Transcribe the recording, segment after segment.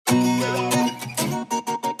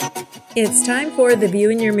It's time for the View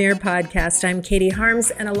in Your Mirror podcast. I'm Katie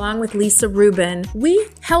Harms, and along with Lisa Rubin, we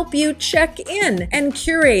help you check in and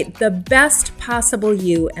curate the best possible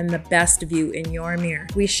you and the best view in your mirror.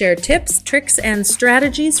 We share tips, tricks, and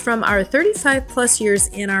strategies from our 35 plus years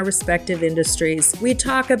in our respective industries. We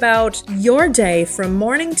talk about your day from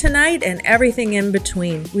morning to night and everything in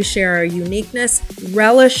between. We share our uniqueness,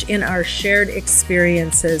 relish in our shared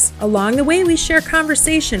experiences. Along the way, we share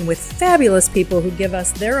conversation with fabulous people who give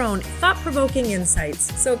us their own thought-provoking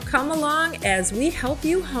insights. So come along as we help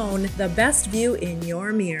you hone the best view in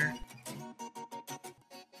your mirror.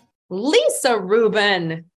 Lisa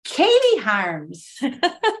Rubin. Katie Harms.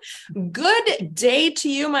 Good day to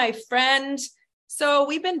you, my friend. So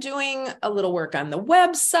we've been doing a little work on the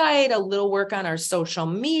website, a little work on our social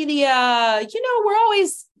media. You know,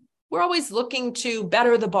 we're always looking to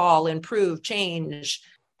better the ball, improve, change.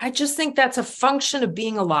 I just think that's a function of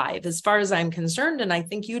being alive as far as I'm concerned. And I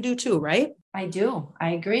think you do too, right? I do.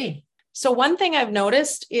 I agree. So one thing I've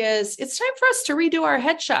noticed is it's time for us to redo our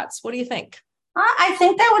headshots. What do you think? I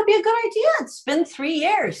think that would be a good idea. It's been 3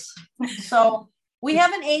 years. So we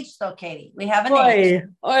haven't aged though, Katie. We haven't aged.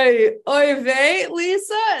 Oy vey,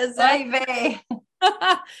 Lisa? Is that Oy vey.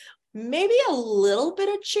 Maybe a little bit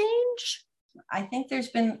of change? I think there's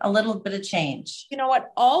been a little bit of change. You know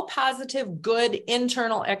what? All positive, good,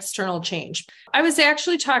 internal, external change. I was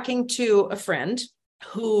actually talking to a friend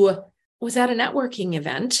who was at a networking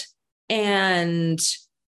event, and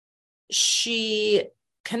she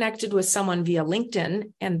connected with someone via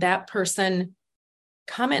LinkedIn, and that person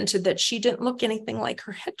commented that she didn't look anything like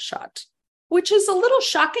her headshot, which is a little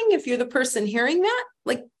shocking if you're the person hearing that.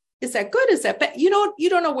 Like, is that good? Is that bad? You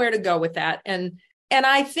don't know where to go with that. And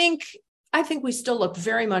I think we still look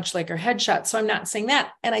very much like our headshot. So I'm not saying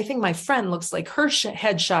that. And I think my friend looks like her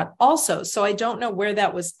headshot also. So I don't know where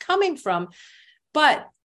that was coming from, but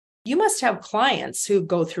you must have clients who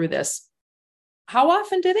go through this. How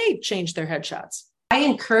often do they change their headshots? I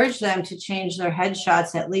encourage them to change their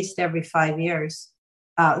headshots at least every 5 years,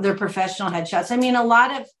 their professional headshots. I mean, a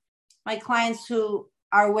lot of my clients who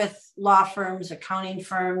are with law firms, accounting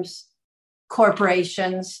firms,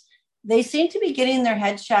 corporations, they seem to be getting their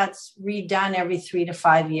headshots redone every 3 to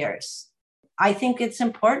 5 years. I think it's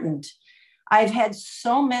important. I've had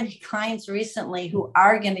so many clients recently who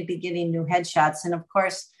are going to be getting new headshots. And of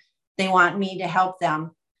course, they want me to help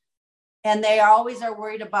them. And they always are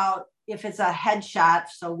worried about if it's a headshot,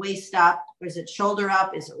 so waist up, or is it shoulder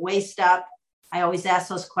up? Is it waist up? I always ask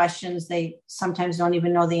those questions. They sometimes don't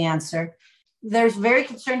even know the answer. They're very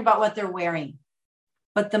concerned about what they're wearing.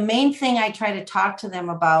 But the main thing I try to talk to them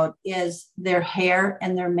about is their hair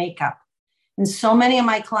and their makeup. And so many of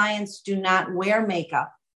my clients do not wear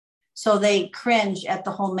makeup. So they cringe at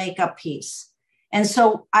the whole makeup piece. And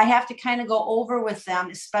so I have to kind of go over with them,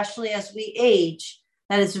 especially as we age,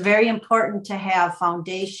 that it's very important to have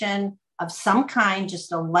foundation of some kind,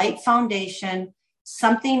 just a light foundation,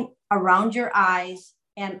 something around your eyes,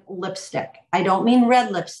 and lipstick. I don't mean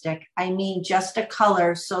red lipstick. I mean just a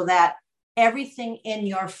color so that everything in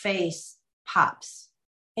your face pops.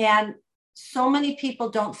 And so many people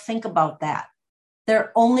don't think about that.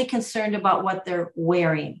 They're only concerned about what they're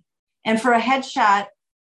wearing. And for a headshot,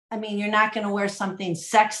 I mean, you're not going to wear something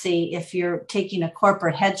sexy if you're taking a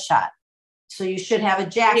corporate headshot. So you should have a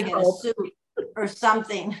jacket, a suit, or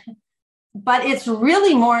something. But it's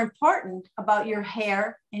really more important about your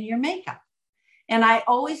hair and your makeup. And I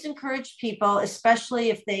always encourage people, especially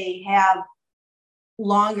if they have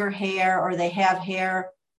longer hair or they have hair,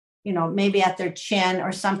 you know, maybe at their chin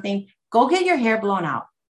or something, go get your hair blown out.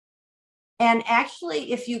 And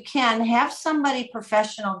actually, if you can, have somebody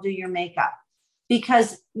professional do your makeup,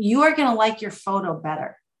 because you are going to like your photo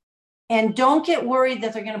better. And don't get worried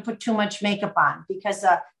that they're going to put too much makeup on, because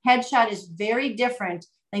a headshot is very different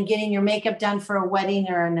than getting your makeup done for a wedding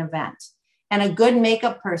or an event. And a good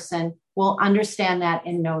makeup person will understand that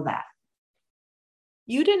and know that.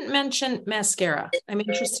 You didn't mention mascara. I'm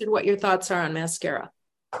interested what your thoughts are on mascara.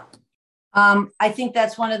 I think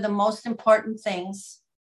that's one of the most important things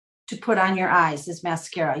to put on your eyes is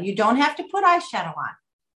mascara. You don't have to put eyeshadow on,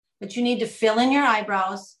 but you need to fill in your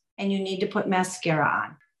eyebrows and you need to put mascara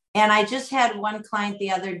on. And I just had one client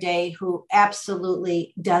the other day who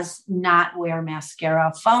absolutely does not wear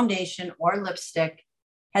mascara, foundation, or lipstick,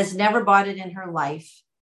 has never bought it in her life.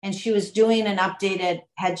 And she was doing an updated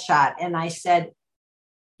headshot. And I said,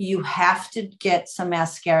 you have to get some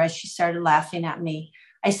mascara. She started laughing at me.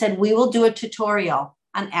 I said, we will do a tutorial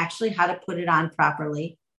on actually how to put it on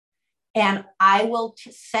properly. And I will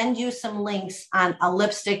send you some links on a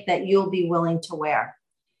lipstick that you'll be willing to wear.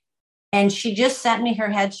 And she just sent me her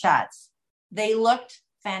headshots. They looked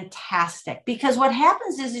fantastic, because what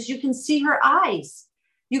happens is you can see her eyes,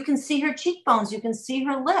 you can see her cheekbones, you can see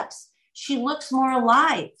her lips. She looks more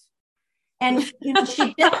alive. And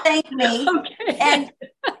she did thank me. Okay.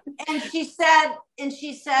 And she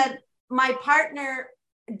said, my partner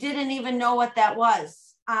didn't even know what that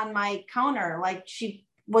was on my counter. Like, she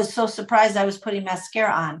was so surprised I was putting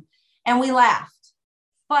mascara on, and we laughed.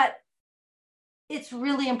 But it's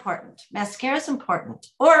really important. Mascara is important.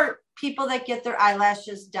 Or people that get their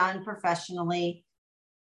eyelashes done professionally,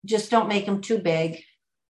 just don't make them too big.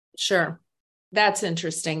 Sure. That's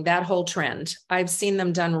interesting. That whole trend. I've seen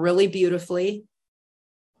them done really beautifully.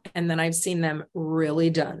 And then I've seen them really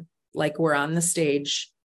done like we're on the stage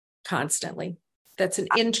constantly. That's an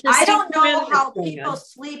interesting. I don't know how people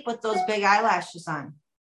sleep with those big eyelashes on.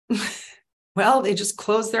 Well, they just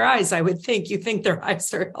close their eyes, I would think. You think their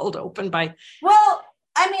eyes are held open by. Well,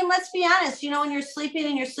 I mean, let's be honest, when you're sleeping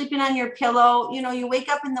and you're sleeping on your pillow, you wake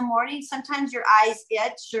up in the morning, sometimes your eyes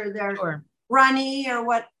itch or they're runny or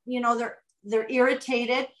what, they're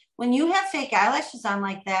irritated. When you have fake eyelashes on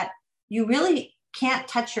like that, you really can't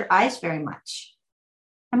touch your eyes very much.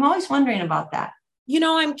 I'm always wondering about that.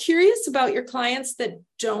 I'm curious about your clients that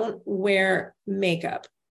don't wear makeup.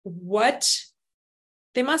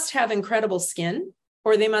 They must have incredible skin,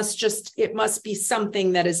 or it must be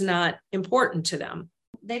something that is not important to them.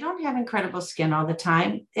 They don't have incredible skin all the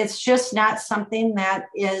time. It's just not something that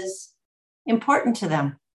is important to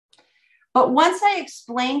them. But once I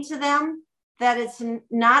explain to them that it's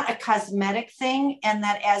not a cosmetic thing, and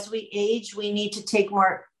that as we age, we need to take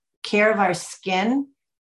more care of our skin,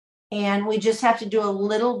 and we just have to do a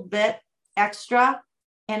little bit extra,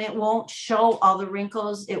 and it won't show all the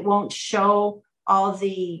wrinkles. It won't show all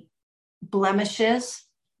the blemishes.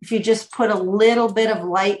 If you just put a little bit of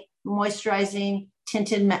light moisturizing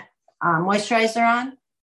tinted moisturizer on,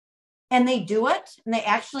 and they do it, and they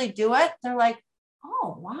actually do it, they're like,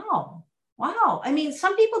 oh, wow. I mean,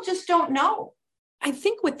 some people just don't know. I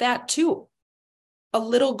think with that too, a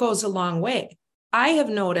little goes a long way. I have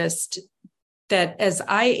noticed that as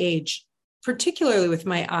I age, particularly with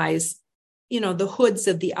my eyes, the hoods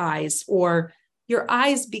of the eyes, or your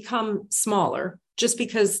eyes become smaller just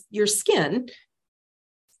because your skin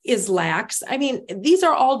is lax. I mean, these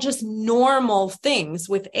are all just normal things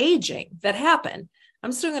with aging that happen.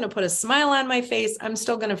 I'm still going to put a smile on my face. I'm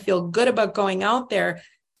still going to feel good about going out there.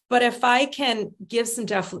 But if I can give some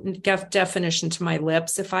definition to my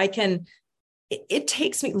lips, it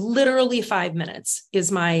takes me literally 5 minutes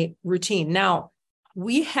is my routine. Now,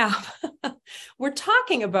 we're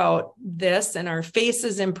talking about this and our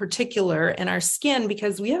faces in particular and our skin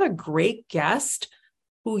because we have a great guest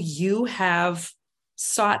who you have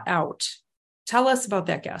sought out. Tell us about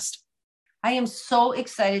that guest. I am so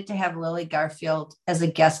excited to have Lily Garfield as a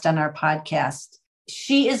guest on our podcast.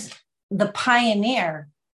 She is the pioneer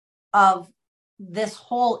of this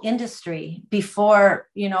whole industry before,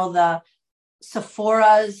 the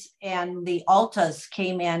Sephora's and the Ultas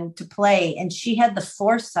came in to play. And she had the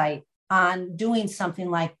foresight on doing something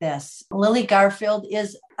like this. Lily Garfield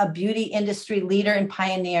is a beauty industry leader and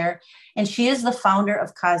pioneer, and she is the founder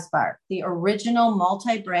of Cos Bar, the original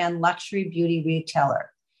multi-brand luxury beauty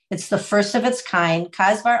retailer. It's the first of its kind.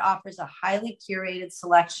 Cos Bar offers a highly curated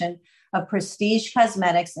selection of prestige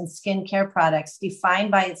cosmetics and skincare products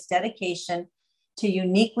defined by its dedication to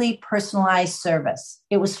uniquely personalized service.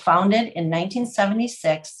 It was founded in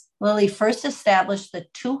 1976. Lily first established the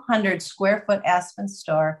 200 square foot Aspen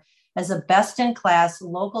store as a best-in-class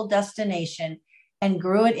local destination and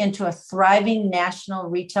grew it into a thriving national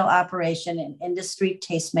retail operation and industry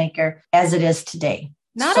tastemaker as it is today.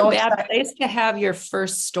 Not so a bad place to have your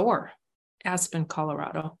first store, Aspen,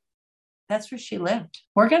 Colorado. That's where she lived.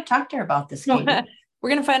 We're going to talk to her about this, Katie. We're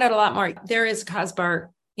going to find out a lot more. There is a Cos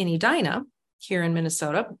Bar in Edina here in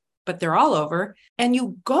Minnesota, but they're all over. And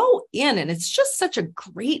you go in and it's just such a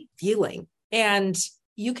great feeling. And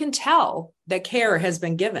you can tell that care has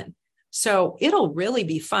been given. So it'll really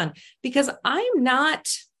be fun because I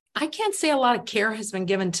can't say a lot of care has been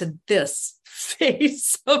given to this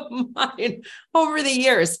face of mine over the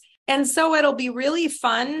years. And so it'll be really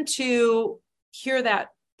fun to hear that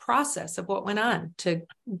process of what went on to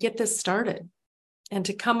get this started and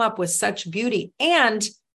to come up with such beauty and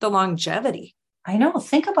the longevity. I know.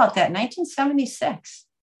 Think about that. 1976.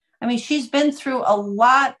 I mean, she's been through a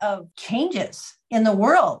lot of changes in the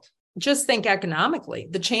world. Just think economically,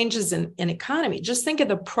 the changes in economy. Just think of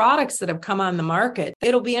the products that have come on the market.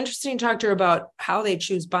 It'll be interesting to talk to her about how they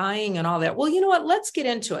choose buying and all that. Well, you know what? Let's get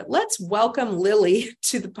into it. Let's welcome Lily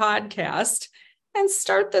to the podcast. and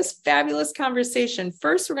start this fabulous conversation.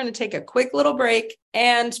 First, we're going to take a quick little break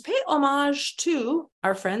and pay homage to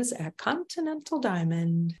our friends at Continental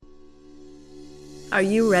Diamond. Are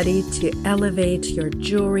you ready to elevate your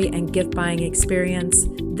jewelry and gift buying experience?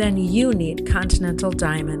 Then you need Continental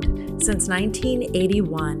Diamond. Since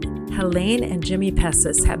 1981, Helene and Jimmy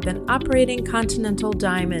Pessis have been operating Continental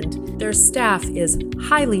Diamond. Their staff is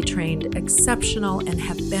highly trained, exceptional, and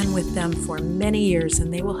have been with them for many years,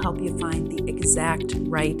 and they will help you find the exact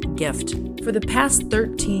right gift. For the past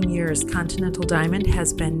 13 years, Continental Diamond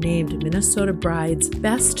has been named Minnesota Bride's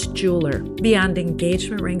best jeweler. Beyond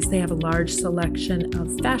engagement rings, they have a large selection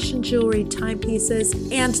of fashion jewelry, timepieces,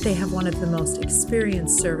 and they have one of the most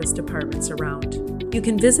experienced service departments around. You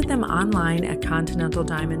can visit them online at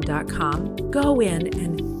continentaldiamond.com. Go in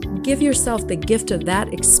and give yourself the gift of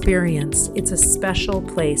that experience. It's a special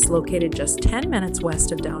place located just 10 minutes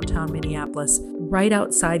west of downtown Minneapolis, right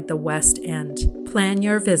outside the West End. Plan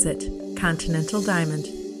your visit. Continental Diamond,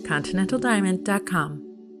 continentaldiamond.com.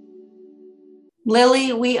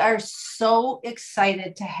 Lily, we are so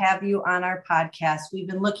excited to have you on our podcast. We've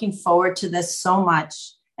been looking forward to this so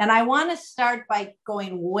much. And I want to start by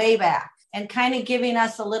going way back and kind of giving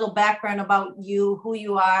us a little background about you, who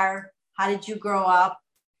you are, how did you grow up,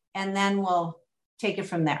 and then we'll take it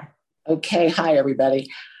from there. Okay. Hi,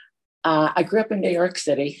 everybody. I grew up in New York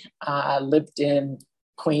City. Lived in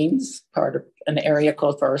Queens, part of an area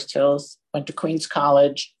called Forest Hills, went to Queens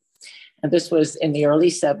College. And this was in the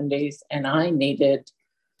early 70s. And I needed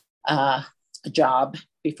a job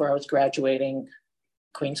before I was graduating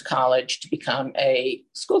Queens College to become a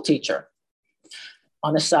school teacher.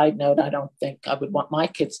 On a side note, I don't think I would want my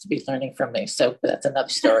kids to be learning from me. So that's another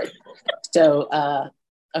story. So a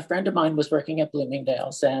friend of mine was working at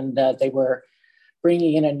Bloomingdale's, and they were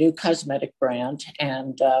bringing in a new cosmetic brand.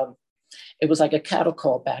 And it was like a cattle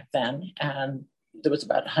call back then. And there was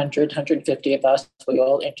about 100, 150 of us. We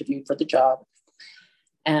all interviewed for the job.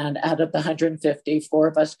 And out of the 150, 4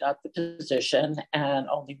 of us got the position, and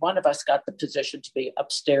only one of us got the position to be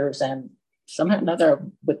upstairs. And somehow or another,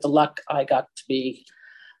 with the luck, I got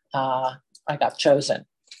chosen.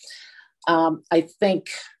 I think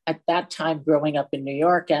at that time, growing up in New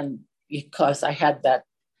York, and because I had that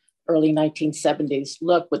early 1970s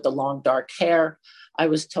look with the long dark hair, I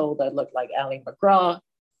was told I looked like Ally McGraw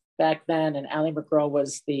back then. And Ally McGraw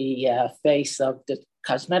was the face of the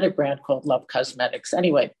cosmetic brand called Love Cosmetics.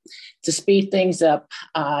 Anyway, to speed things up,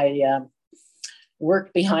 I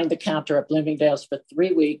worked behind the counter at Bloomingdale's for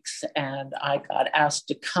 3 weeks, and I got asked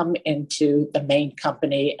to come into the main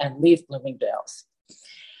company and leave Bloomingdale's.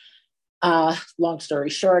 Long story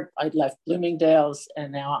short, I left Bloomingdale's,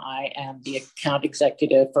 and now I am the account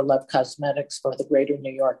executive for Love Cosmetics for the greater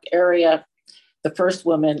New York area. The first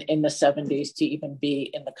woman in the 70s to even be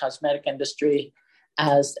in the cosmetic industry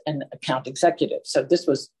as an account executive. So this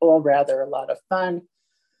was all rather a lot of fun,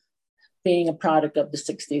 being a product of the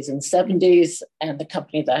 60s and 70s, and the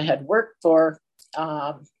company that I had worked for.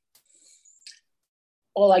 All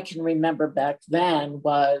I can remember back then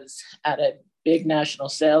was at a big national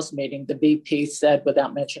sales meeting, the VP said,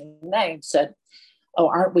 without mentioning names, said, "Oh,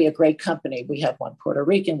 aren't we a great company? We have one Puerto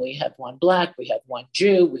Rican, we have one Black, we have one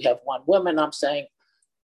Jew, we have one woman." I'm saying,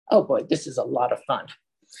 oh boy, this is a lot of fun.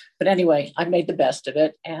 But anyway, I made the best of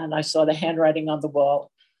it, and I saw the handwriting on the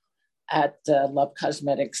wall at Love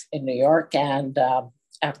Cosmetics in New York. And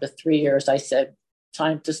after 3 years, I said,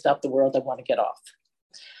 time to stop the world. I want to get off.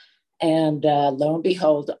 And lo and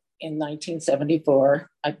behold, in 1974,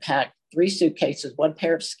 I packed 3 suitcases, 1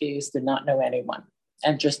 pair of skis, did not know anyone,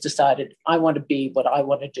 and just decided I want to be what I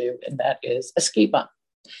want to do, and that is a ski bum.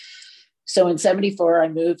 So in 74, I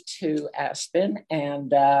moved to Aspen,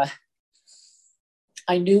 and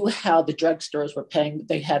I knew how the drugstores were paying.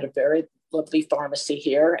 They had a very lovely pharmacy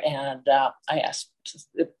here, and I asked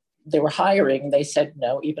if they were hiring. They said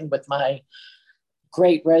no. Even with my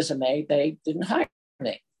great resume, they didn't hire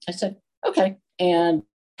me. I said, okay. And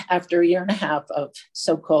after a year and a half of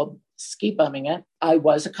so-called ski bumming it, I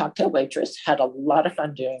was a cocktail waitress, had a lot of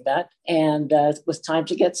fun doing that, and it was time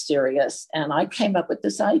to get serious. And I came up with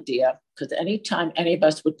this idea, because anytime any of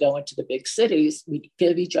us would go into the big cities, we'd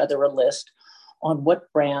give each other a list on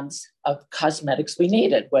what brands of cosmetics we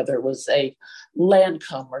needed, whether it was a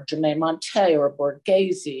Lancome or Germain Montet or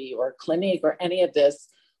Borghese or Clinique or any of this.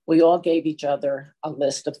 We all gave each other a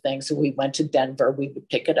list of things. So we went to Denver, we would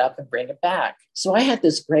pick it up and bring it back. So I had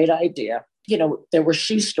this great idea. You know, there were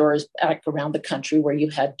shoe stores back around the country where you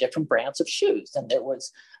had different brands of shoes, and there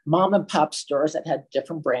was mom and pop stores that had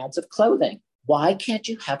different brands of clothing. Why can't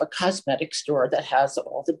you have a cosmetic store that has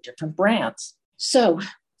all the different brands? So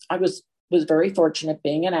I was was very fortunate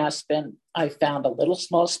being in Aspen. I found a little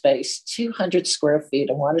small space, 200 square feet.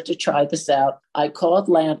 I wanted to try this out. I called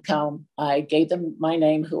Lancome. I gave them my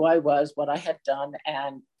name, who I was, what I had done.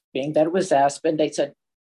 And being that it was Aspen, they said,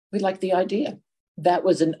 we like the idea. That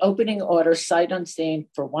was an opening order, sight unseen,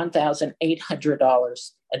 for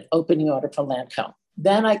 $1,800, an opening order for Lancome.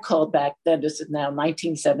 Then I called back, then this is now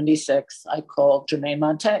 1976, I called Germain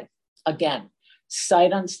Montet. Again,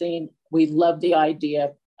 sight unseen, we love the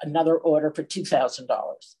idea, another order for $2,000.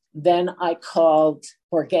 Then I called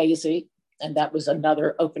Borghese, and that was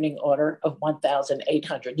another opening order of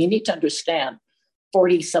 $1,800. You need to understand,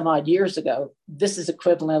 40 some odd years ago, this is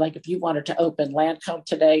equivalent. Like if you wanted to open Lancome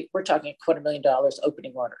today, we're talking $250,000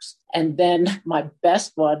 opening orders. And then my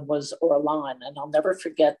best one was Orlan, and I'll never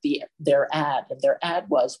forget their ad. And their ad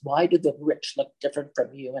was, why do the rich look different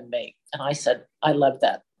from you and me? And I said, I love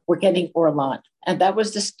that. We're getting Orlan. And that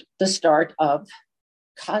was the start of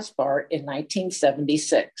Cos Bar in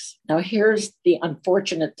 1976. Now, here's the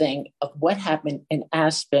unfortunate thing of what happened in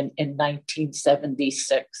Aspen in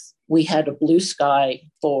 1976. We had a blue sky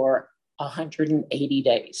for 180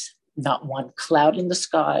 days, not one cloud in the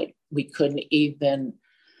sky. We couldn't even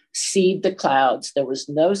see the clouds. There was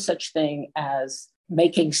no such thing as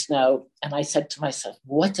making snow. And I said to myself,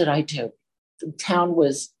 what did I do? The town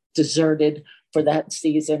was deserted for that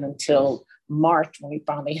season until March when we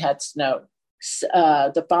finally had snow.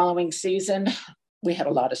 The following season, we had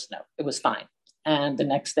a lot of snow. It was fine. And the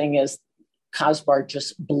next thing is Cos Bar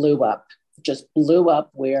just blew up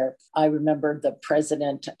where I remember the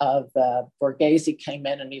president of Borghese came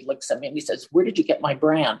in and he looks at me and he says, where did you get my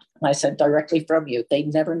brand? And I said, directly from you. They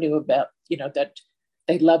never knew about, that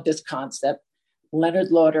they loved this concept.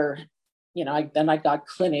 Leonard Lauder, then I got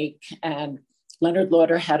Clinique, and Leonard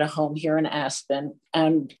Lauder had a home here in Aspen.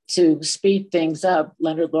 And to speed things up,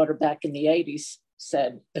 Leonard Lauder back in the 80s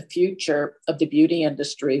said the future of the beauty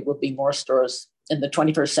industry will be more stores. In the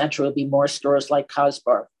 21st century, will be more stores like Cos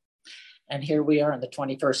Bar. And here we are in the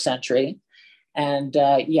 21st century. And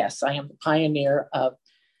yes, I am the pioneer of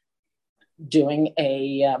doing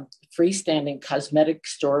a freestanding cosmetic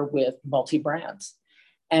store with multi-brands.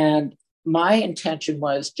 And my intention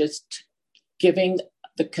was just giving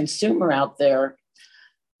the consumer out there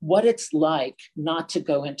what it's like not to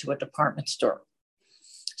go into a department store.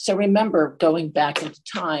 So remember, going back into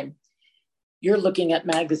time, you're looking at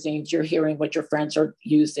magazines, you're hearing what your friends are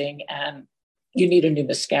using, and you need a new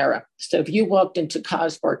mascara. So if you walked into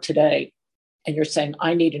Cos Bar today and you're saying,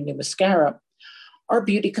 I need a new mascara, our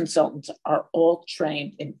beauty consultants are all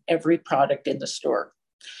trained in every product in the store.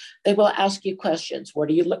 They will ask you questions. What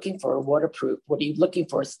are you looking for? Waterproof. What are you looking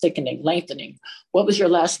for? Thickening, lengthening. What was your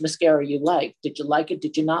last mascara you liked? Did you like it?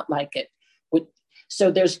 Did you not like it? So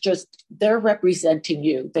they're representing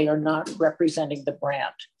you. They are not representing the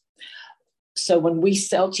brand. So when we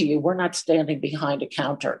sell to you, we're not standing behind a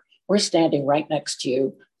counter. We're standing right next to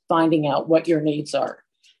you, finding out what your needs are.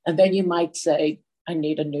 And then you might say, I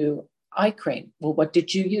need a new eye cream. Well, what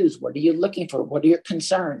did you use? What are you looking for? What are your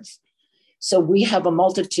concerns? So we have a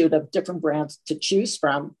multitude of different brands to choose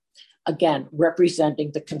from, again,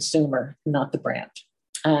 representing the consumer, not the brand.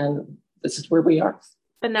 And this is where we are.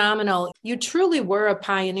 Phenomenal. You truly were a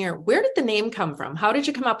pioneer. Where did the name come from? How did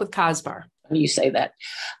you come up with Cos Bar? You say that.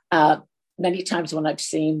 Many times when I've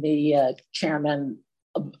seen the chairman,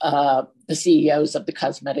 the CEOs of the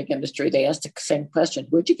cosmetic industry, they asked the same question,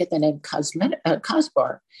 where'd you get the name Cos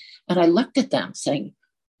Bar? And I looked at them saying,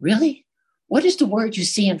 really? What is the word you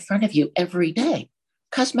see in front of you every day?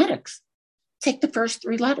 Cosmetics. Take the first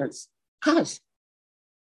three letters, Cos.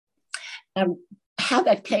 And how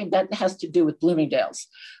that came, that has to do with Bloomingdale's.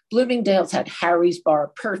 Bloomingdale's had Harry's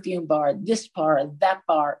Bar, Perfume Bar, this bar, that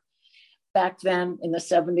bar. Back then in the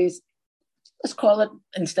 70s, let's call it,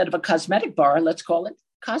 instead of a cosmetic bar, let's call it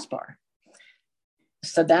Cos Bar.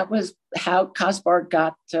 So that was how Cos Bar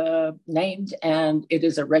got named, and it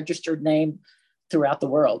is a registered name throughout the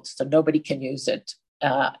world. So nobody can use it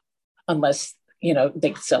unless,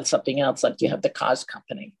 they sell something else, like you have the Cos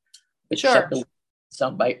Company, which is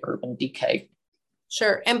owned by Urban Decay.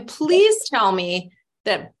 Sure. And please tell me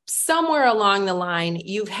that somewhere along the line,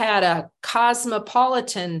 you've had a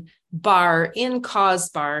cosmopolitan bar in Cos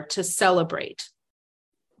Bar to celebrate.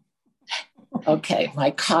 Okay,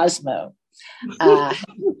 my Cosmo.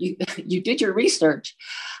 You did your research.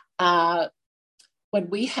 When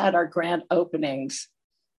we had our grand openings,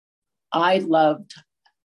 I loved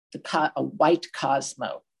a white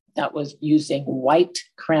Cosmo that was using white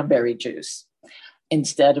cranberry juice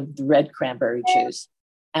instead of the red cranberry juice.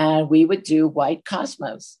 And we would do white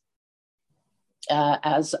Cosmos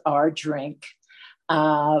as our drink.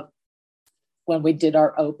 when we did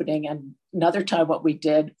our opening. And another time what we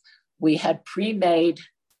did, we had pre-made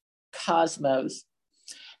Cosmos.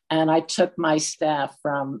 And I took my staff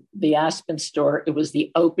from the Aspen store. It was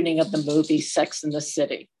the opening of the movie Sex and the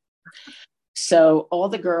City. So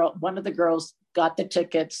one of the girls got the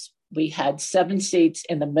tickets. We had 7 seats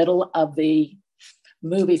in the middle of the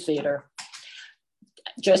movie theater.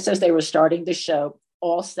 Just as they were starting the show,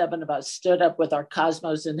 all 7 of us stood up with our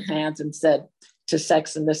Cosmos in hands and said to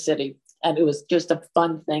Sex and the City. And it was just a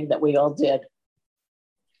fun thing that we all did.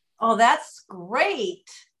 Oh, that's great.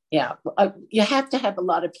 Yeah, you have to have a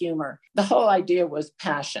lot of humor. The whole idea was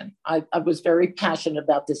passion. I was very passionate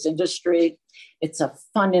about this industry. It's a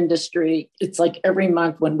fun industry. It's like every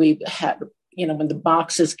month when we had, when the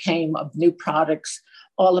boxes came of new products,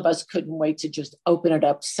 all of us couldn't wait to just open it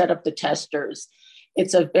up, set up the testers.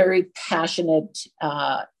 It's a very passionate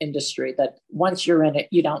industry that once you're in it,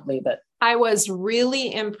 you don't leave it. I was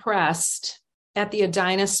really impressed at the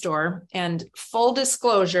Edina store, and full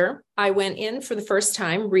disclosure, I went in for the first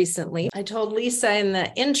time recently. I told Lisa in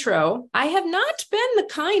the intro, I have not been the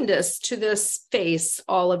kindest to this face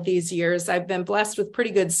all of these years. I've been blessed with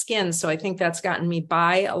pretty good skin, so I think that's gotten me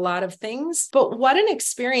by a lot of things. But what an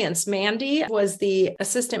experience. Mandy was the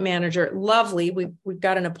assistant manager. Lovely. We've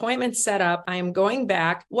got an appointment set up. I am going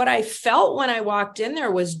back. What I felt when I walked in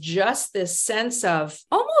there was just this sense of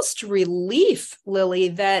almost relief, Lily,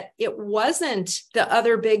 that it wasn't the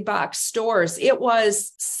other big box stores. It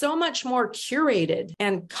was so much more curated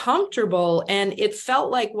and comfortable. And it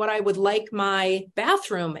felt like what I would like my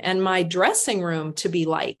bathroom and my dressing room to be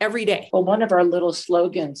like every day. Well, one of our little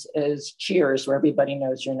slogans is cheers, where everybody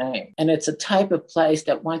knows your name. And it's a type of place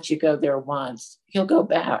that once you go there once, you'll go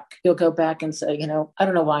back. You'll go back and say, I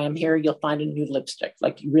don't know why I'm here. You'll find a new lipstick.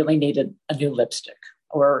 Like you really needed a new lipstick.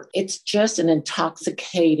 Or it's just an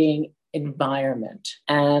intoxicating environment.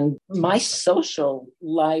 And my social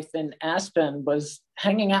life in Aspen was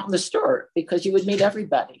hanging out in the store because you would meet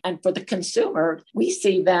everybody. And for the consumer, we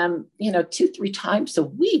see them, 2-3 times a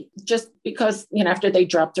week, just because, after they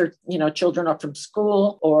drop their, children off from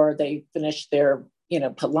school or they finish their,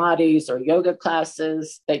 Pilates or yoga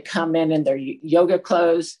classes, they come in their yoga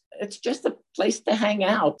clothes. It's just a place to hang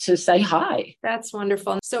out, to say hi. That's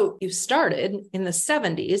wonderful. So you started in the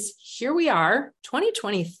 70s. Here we are,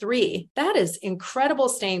 2023. That is incredible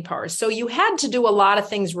staying power. So you had to do a lot of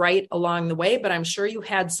things right along the way, but I'm sure you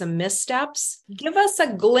had some missteps. Give us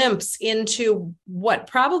a glimpse into what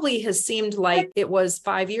probably has seemed like it was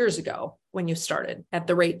 5 years ago when you started, at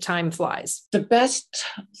the rate time flies. The best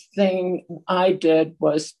thing I did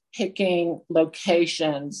was picking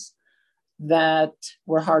locations that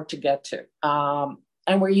were hard to get to,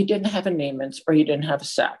 and where you didn't have a Neiman's or you didn't have a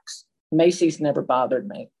Saks. Macy's never bothered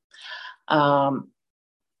me. And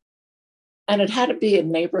it had to be a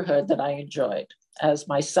neighborhood that I enjoyed. As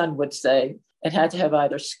my son would say, it had to have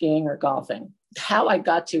either skiing or golfing. How I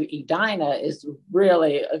got to Edina is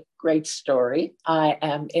really a great story. I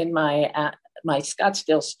am in my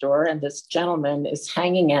Scottsdale store, and this gentleman is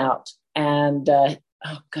hanging out, and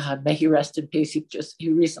oh God, may he rest in peace. He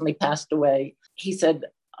recently passed away. He said,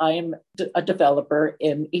 I am a developer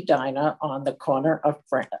in Edina on the corner of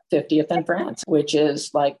 50th and France, which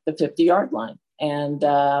is like the 50-yard line. And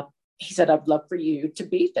he said, I'd love for you to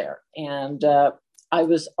be there. And I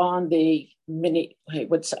was on the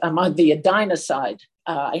I'm on the Edina side.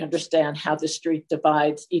 I understand how the street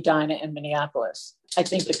divides Edina and Minneapolis. I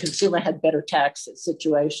think the consumer had better tax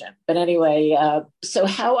situation. But anyway, so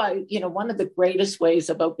how one of the greatest ways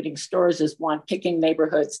of opening stores is picking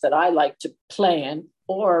neighborhoods that I like to play in,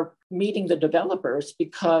 or meeting the developers,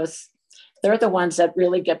 because they're the ones that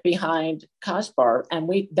really get behind Cos Bar, and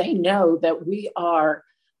they know that we are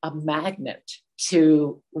a magnet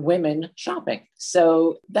to women shopping.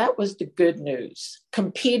 So that was the good news.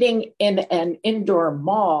 Competing in an indoor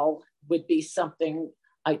mall would be something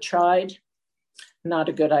I tried. Not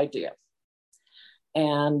a good idea.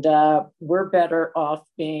 And we're better off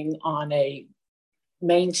being on a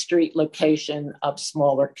main street location of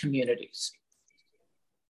smaller communities.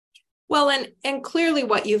 Well, and clearly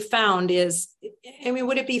what you found is,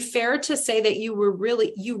 would it be fair to say that you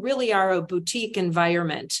really are a boutique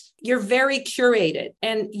environment? You're very curated,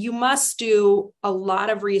 and you must do a lot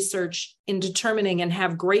of research in determining and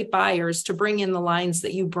have great buyers to bring in the lines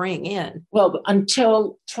that you bring in? Well,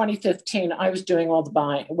 until 2015, I was doing all the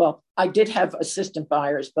buying. Well, I did have assistant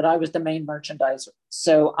buyers, but I was the main merchandiser.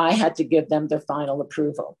 So I had to give them their final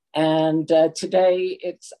approval. And today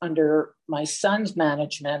it's under my son's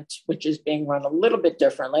management, which is being run a little bit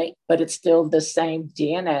differently, but it's still the same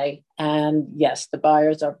DNA. And yes, the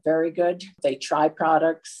buyers are very good. They try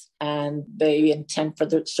products and they intend for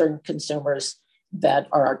the certain consumers that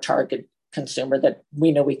are our target consumer that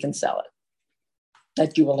we know we can sell it,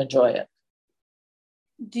 that you will enjoy it.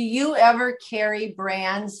 Do you ever carry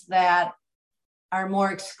brands that are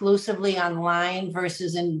more exclusively online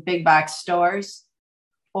versus in big box stores?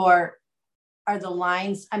 Or are the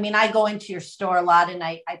lines, I mean, I go into your store a lot and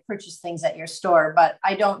I purchase things at your store, but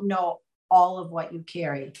I don't know all of what you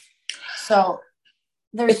carry. So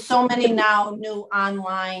there's so many now new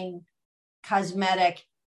online cosmetic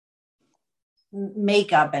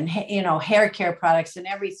makeup and, hair care products and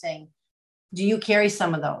everything. Do you carry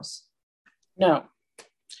some of those? No,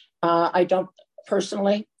 I don't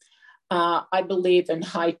personally. I believe in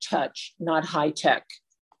high touch, not high tech.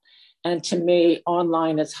 And to me,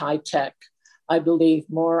 online is high tech. I believe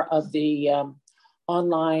more of the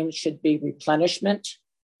online should be replenishment.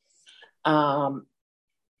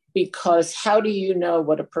 Because how do you know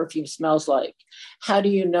what a perfume smells like? How do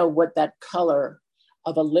you know what that color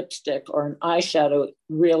of a lipstick or an eyeshadow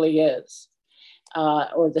really is?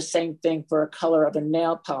 Or the same thing for a color of a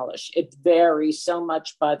nail polish. It varies so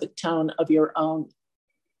much by the tone of your own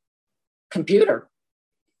computer.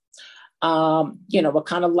 What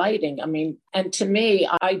kind of lighting? I mean, and to me,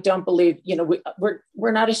 I don't believe,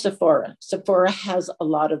 we're not a Sephora. Sephora has a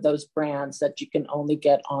lot of those brands that you can only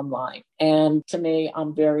get online. And to me,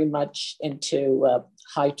 I'm very much into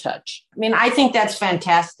high touch. I mean, I think that's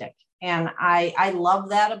fantastic. And I love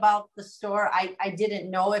that about the store. I didn't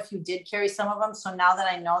know if you did carry some of them. So now that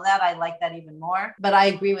I know that, I like that even more. But I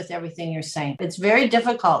agree with everything you're saying. It's very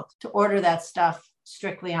difficult to order that stuff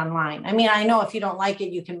strictly online. I mean, I know if you don't like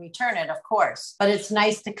it, you can return it, of course, but it's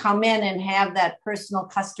nice to come in and have that personal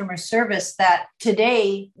customer service that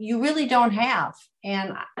today you really don't have.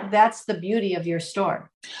 And that's the beauty of your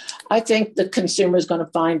store. I think the consumer is going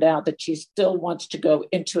to find out that she still wants to go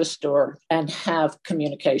into a store and have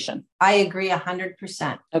communication. I agree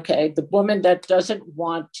 100%. Okay. The woman that doesn't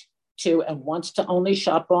want to and wants to only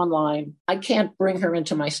shop online, I can't bring her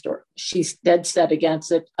into my store. She's dead set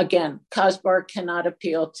against it. Again, Cos Bar cannot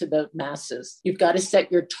appeal to the masses. You've got to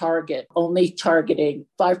set your target, only targeting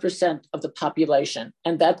 5% of the population.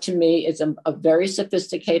 And that to me is a very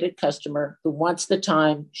sophisticated customer who wants the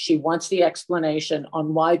time. She wants the explanation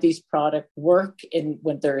on why these products work in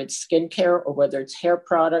whether it's skincare or whether it's hair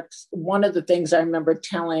products. One of the things I remember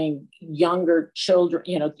telling younger children,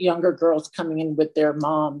 younger girls coming in with their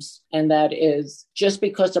moms, and that is just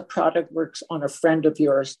because a product works on a friend of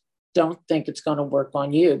yours, don't think it's going to work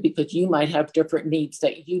on you because you might have different needs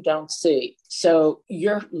that you don't see. So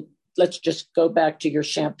let's just go back to your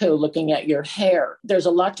shampoo, looking at your hair. There's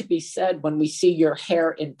a lot to be said when we see your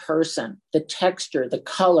hair in person, the texture, the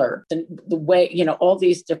color, the way, all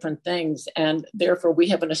these different things. And therefore we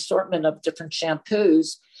have an assortment of different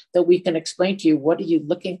shampoos that we can explain to you, what are you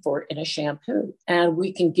looking for in a shampoo? And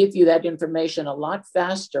we can give you that information a lot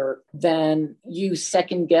faster than you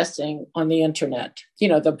second guessing on the internet.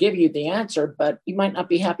 They'll give you the answer, but you might not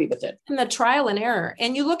be happy with it. And the trial and error.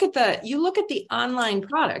 And you look at the online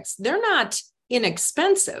products, they're not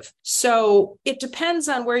inexpensive. So it depends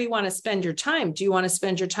on where you want to spend your time. Do you want to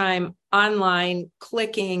spend your time online,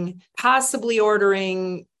 clicking, possibly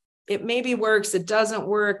ordering? It maybe works, it doesn't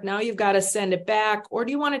work. Now you've got to send it back. Or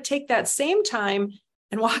do you want to take that same time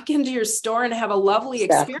and walk into your store and have a lovely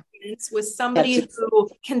experience with somebody who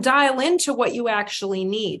can dial into what you actually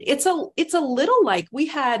need? It's a little like we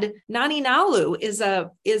had Nani Nalu is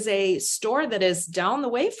a store that is down the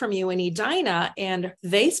way from you in Edina, and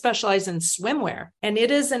they specialize in swimwear. And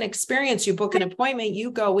it is an experience. You book an appointment,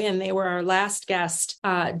 you go in. They were our last guest.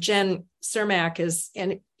 Jen Cermak is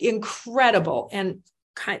incredible. And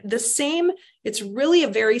the same, it's really a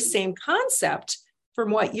very same concept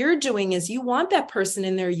from what you're doing is you want that person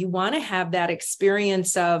in there. You want to have that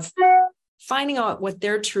experience of finding out what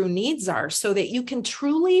their true needs are so that you can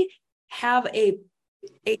truly have a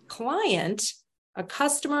client, a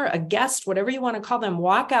customer, a guest, whatever you want to call them,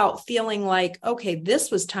 walk out feeling like, okay,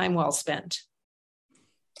 this was time well spent.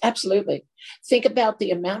 Absolutely. Think about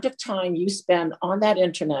the amount of time you spend on that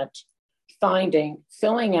internet,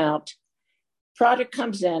 filling out. Product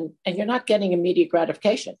comes in and you're not getting immediate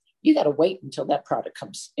gratification. You got to wait until that product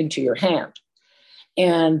comes into your hand.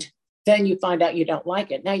 And then you find out you don't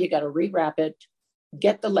like it. Now you got to rewrap it,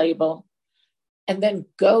 get the label, and then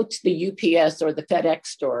go to the UPS or the FedEx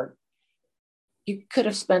store, you could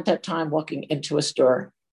have spent that time walking into a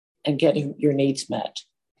store and getting your needs met.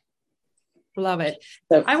 Love it.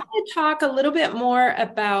 So, I want to talk a little bit more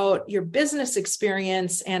about your business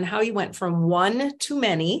experience and how you went from one to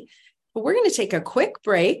many. But we're going to take a quick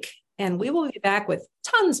break and we will be back with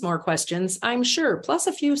tons more questions, I'm sure, plus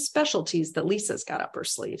a few specialties that Lisa's got up her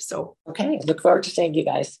sleeve. So, okay, look forward to seeing you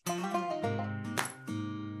guys.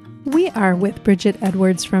 We are with Bridget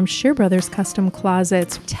Edwards from Shear Brothers Custom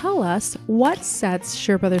Closets. Tell us what sets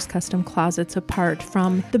Shear Brothers Custom Closets apart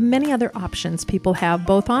from the many other options people have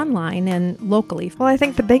both online and locally. Well, I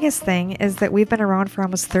think the biggest thing is that we've been around for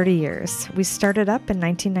almost 30 years. We started up in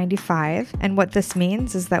 1995, and what this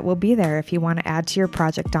means is that we'll be there if you want to add to your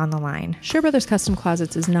project down the line. Shear Brothers Custom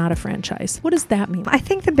Closets is not a franchise. What does that mean? I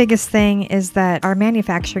think the biggest thing is that our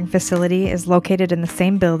manufacturing facility is located in the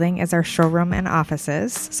same building as our showroom and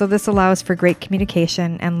offices. So this allows for great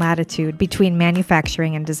communication and latitude between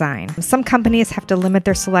manufacturing and design. Some companies have to limit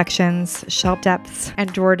their selections, shelf depths,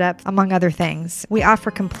 and drawer depth, among other things. We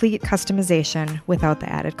offer complete customization without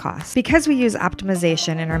the added cost. Because we use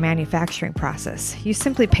optimization in our manufacturing process, you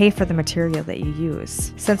simply pay for the material that you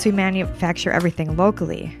use. Since we manufacture everything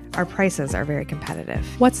locally, our prices are very competitive.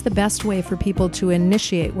 What's the best way for people to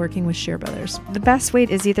initiate working with Shear Brothers? The best way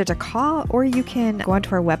is either to call or you can go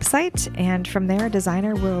onto our website, and from there a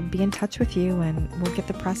designer will be in touch with you and we'll get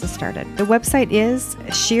the process started. The website is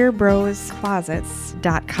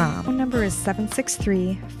shearbrosclosets.com. Phone number is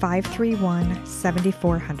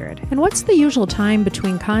 763-531-7400. And what's the usual time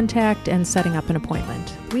between contact and setting up an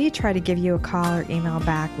appointment? We try to give you a call or email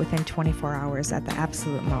back within 24 hours at the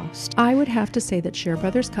absolute most. I would have to say that Shear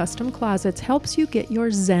Brothers Custom Closets helps you get your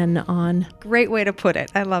zen on. Great way to put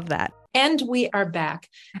it. I love that. and we are back.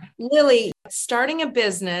 Lily, starting a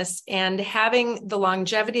business and having the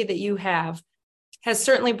longevity that you have has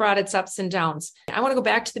certainly brought its ups and downs. I want to go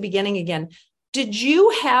back to the beginning again. Did you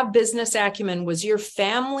have business acumen? Was your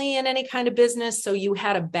family in any kind of business, so you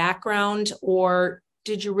had a background, or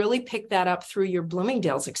did you really pick that up through your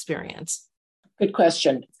Bloomingdale's experience? Good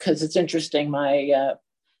question, because it's interesting. My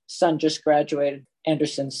son just graduated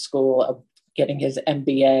Anderson School of getting his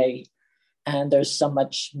MBA, and there's so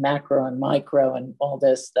much macro and micro and all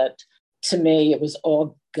this that to me, it was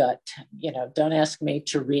all gut. You know, don't ask me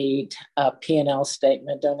to read a P&L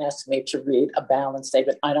statement. Don't ask me to read a balance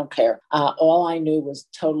statement. I don't care. All I knew was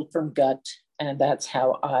total from gut, and that's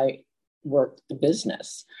how I worked the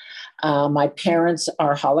business. My parents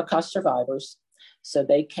are Holocaust survivors, so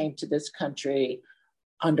they came to this country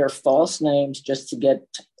under false names just to get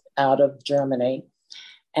out of Germany.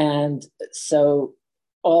 And so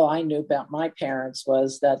all I knew about my parents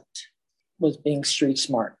was being street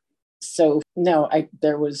smart. So no,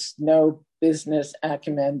 there was no business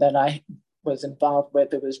acumen that I was involved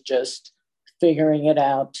with. It was just figuring it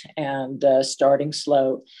out and starting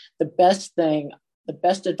slow. The best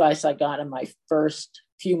advice I got in my first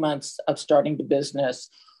few months of starting the business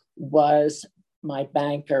was my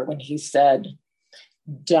banker when he said,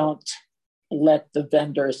 don't let the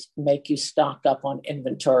vendors make you stock up on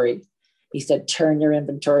inventory. He said, turn your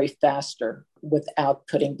inventory faster without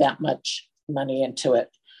putting that much money into it.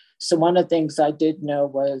 So one of the things I did know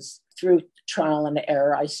was through trial and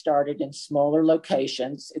error, I started in smaller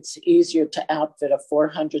locations. It's easier to outfit a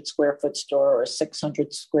 400 square foot store or a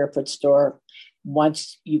 600 square foot store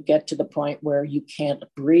once you get to the point where you can't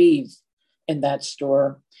breathe in that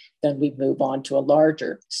store. Then we move on to a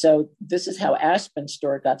larger. So this is how Aspen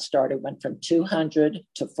store got started, went from 200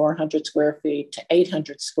 to 400 square feet to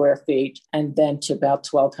 800 square feet, and then to about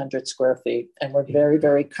 1,200 square feet. And we're very,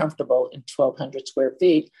 very comfortable in 1,200 square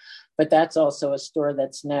feet. But that's also a store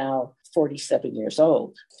that's now 47 years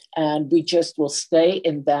old. And we just will stay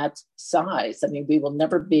in that size. I mean, we will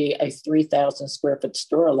never be a 3,000 square foot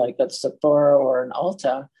store like a Sephora or an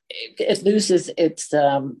Ulta. It loses its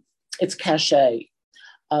cachet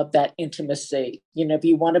of that intimacy. You know, if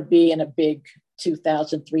you want to be in a big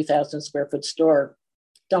 2,000, 3,000 square foot store,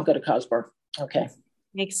 don't go to Cos Bar. Okay.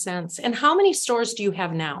 Makes sense. And how many stores do you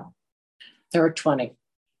have now? There are 20.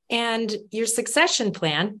 And your succession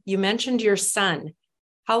plan, you mentioned your son.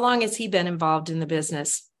 How long has he been involved in the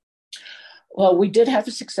business? Well, we did have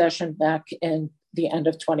a succession back in the end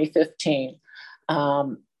of 2015.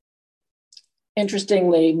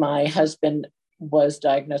 Interestingly, my husband was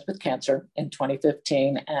diagnosed with cancer in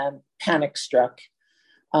 2015 and panic struck.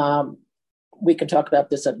 We can talk about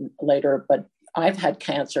this later, but I've had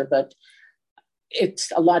cancer, but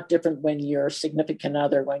it's a lot different when your significant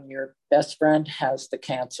other, when your best friend has the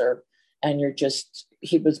cancer and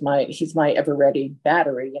he's my ever ready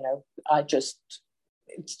battery. You know,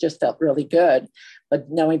 it just felt really good. But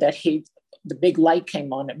knowing that the big light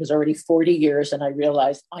came on, it was already 40 years, and I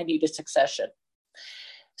realized I needed succession.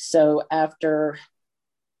 So after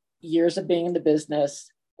years of being in the business,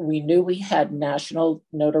 we knew we had national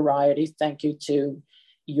notoriety. Thank you to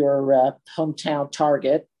your hometown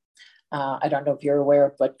Target. I don't know if you're aware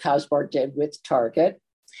of what Cos Bar did with Target.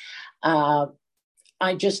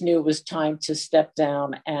 I just knew it was time to step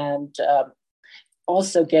down and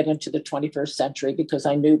also get into the 21st century, because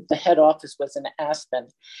I knew the head office was in Aspen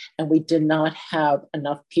and we did not have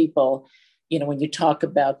enough people. When you talk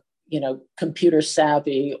about, computer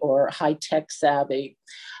savvy or high tech savvy,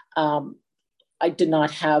 I did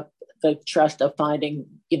not have the trust of finding,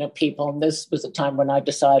 people. And this was a time when I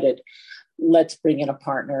decided, let's bring in a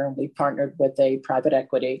partner. And we partnered with a private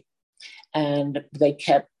equity, and they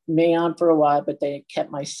kept me on for a while, but they kept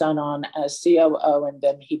my son on as COO, and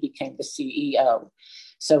then he became the CEO.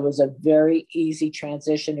 So it was a very easy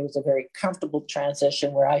transition. It was a very comfortable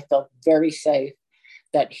transition where I felt very safe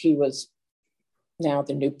that he was now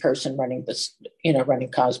the new person running this, running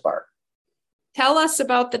Cos Bar. Tell us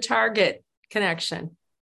about the Target connection.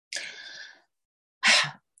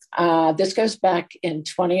 This goes back in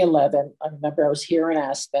 2011. I remember I was here in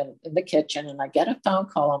Aspen in the kitchen, and I get a phone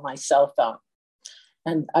call on my cell phone.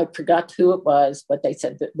 And I forgot who it was, but they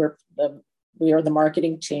said that we are the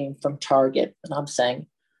marketing team from Target. And I'm saying,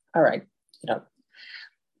 all right,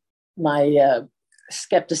 my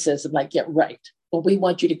skepticism, like, yeah, right. Well, we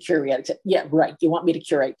want you to curate. I said, yeah, right. You want me to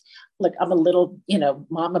curate? Look, I'm a little,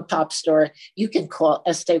 mom and pop store. You can call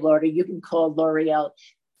Estee Lauder. You can call L'Oreal.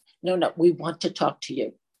 No, we want to talk to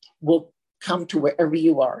you. We'll come to wherever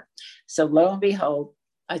you are. So lo and behold,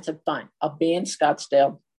 I said, fine, I'll be in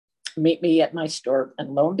Scottsdale. Meet me at my store.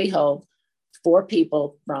 And lo and behold, 4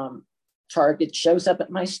 people from Target shows up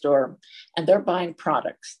at my store, and they're buying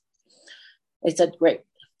products. They said, great,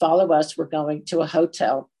 follow us. We're going to a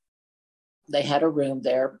hotel. They had a room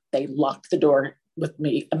there. They locked the door with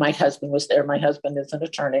me. And my husband was there. My husband is an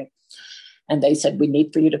attorney. And they said, we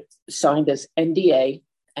need for you to sign this NDA.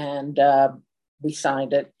 And we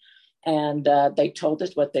signed it. And they told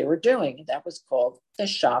us what they were doing. That was called the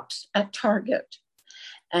Shops at Target.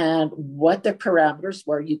 And what the parameters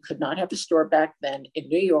were, you could not have a store back then in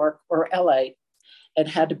New York or LA. It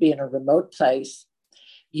had to be in a remote place.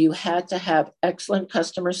 You had to have excellent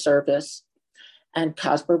customer service, and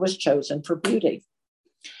Cos Bar was chosen for beauty.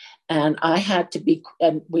 And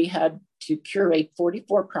we had to curate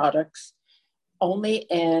 44 products, only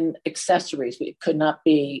in accessories. It could not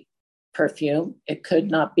be perfume, it could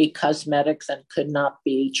not be cosmetics, and could not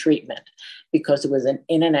be treatment, because it was an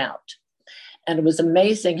in and out. And it was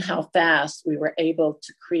amazing how fast we were able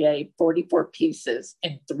to create 44 pieces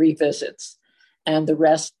in 3 visits. And the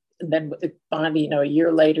rest, and then finally, a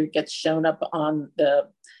year later, gets shown up on the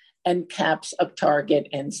end caps of Target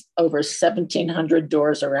in over 1,700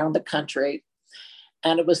 doors around the country.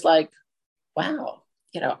 And it was like, wow,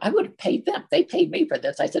 I would have paid them. They paid me for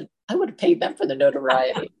this. I said, I would have paid them for the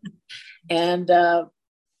notoriety. And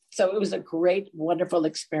so it was a great, wonderful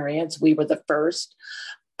experience. We were the first.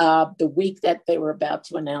 The week that they were about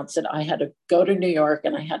to announce it, I had to go to New York,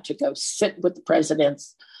 and I had to go sit with the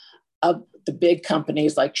presidents of the big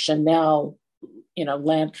companies like Chanel,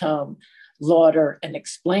 Lancome, Lauder, and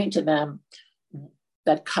explain to them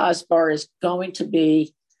that Cos Bar is going to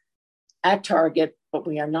be at Target, but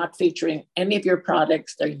we are not featuring any of your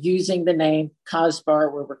products. They're using the name Cos Bar,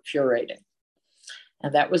 where we're curating.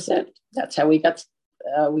 And that was it. That's how we got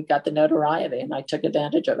the notoriety, and I took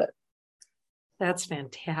advantage of it. That's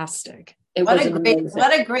fantastic. What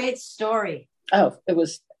a great story. Oh, it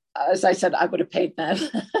was, as I said, I would have paid them.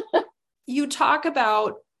 You talk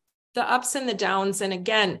about the ups and the downs. And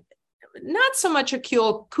again, not so much a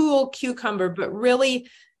cool cucumber, but really,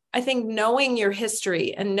 I think knowing your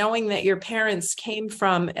history and knowing that your parents came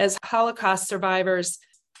from, as Holocaust survivors,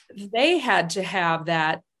 they had to have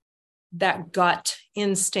that gut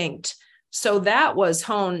instinct. So that was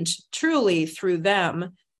honed truly through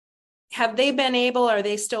them. Have they been able, are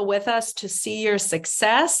they still with us, to see your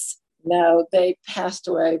success? No, they passed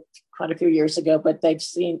away quite a few years ago, but they've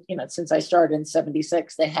seen, since I started in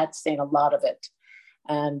 76, they had seen a lot of it.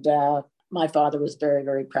 And my father was very,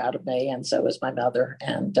 very proud of me, and so was my mother.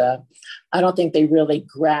 And I don't think they really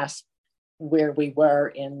grasped where we were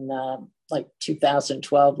in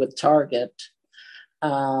 2012 with Target.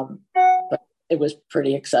 But it was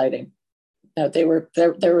pretty exciting. No, they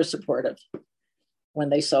were supportive when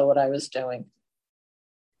they saw what I was doing.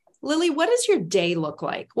 Lily, what does your day look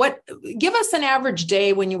like? Give us an average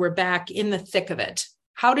day when you were back in the thick of it.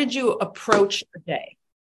 How did you approach your day?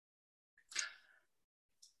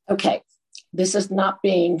 Okay. this is not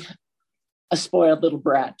being a spoiled little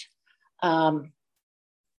brat. I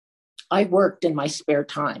worked in my spare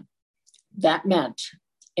time. That meant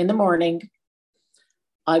in the morning,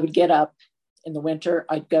 I would get up. In the winter,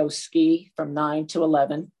 I'd go ski from 9 to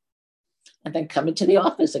 11 and then come into the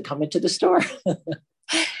office and come into the store.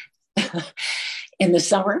 In the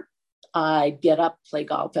summer, I'd get up, play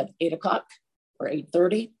golf at 8 o'clock or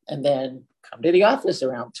 8:30, and then come to the office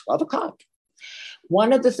around 12 o'clock.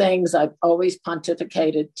 One of the things I've always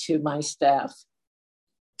pontificated to my staff,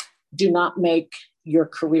 do not make your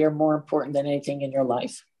career more important than anything in your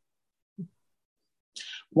life.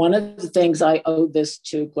 One of the things I owe this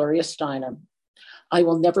to Gloria Steinem, I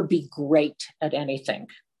will never be great at anything.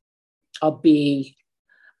 I'm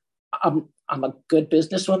a good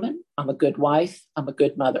businesswoman. I'm a good wife. I'm a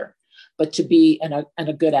good mother, but to be and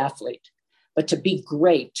a good athlete. But to be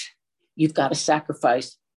great, you've got to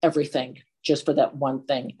sacrifice everything just for that one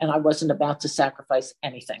thing. And I wasn't about to sacrifice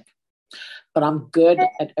anything, but I'm good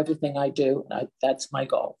at everything I do. And that's my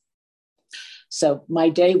goal. So my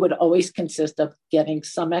day would always consist of getting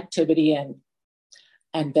some activity in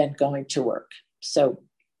and then going to work. So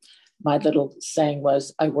my little saying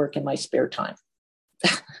was, I work in my spare time.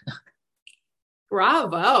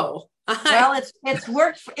 Bravo. Well, it's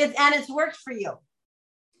worked it's worked for you.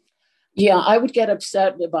 Yeah, I would get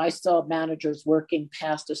upset if I saw managers working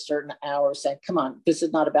past a certain hour saying, come on, this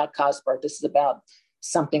is not about Cos Bar. This is about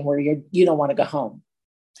something where you don't want to go home.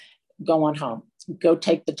 Go on home. Go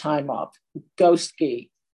take the time off. Go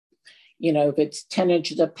ski. You know, if it's 10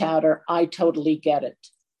 inches of powder, I totally get it.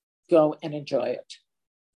 Go and enjoy it.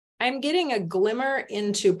 I'm getting a glimmer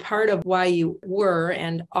into part of why you were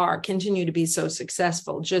and continue to be so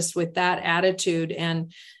successful, just with that attitude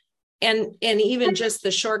and even just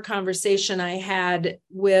the short conversation I had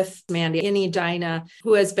with Mandy in Edina,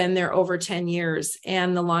 who has been there over 10 years.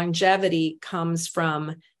 And the longevity comes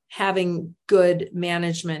from having good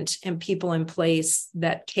management and people in place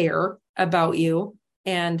that care about you.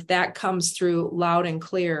 And that comes through loud and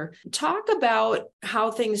clear. Talk about how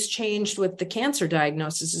things changed with the cancer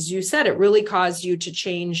diagnosis. As you said, it really caused you to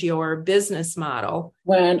change your business model.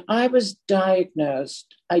 When I was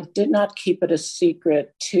diagnosed, I did not keep it a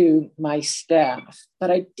secret to my staff, but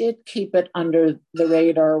I did keep it under the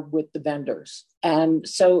radar with the vendors. And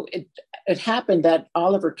so it happened that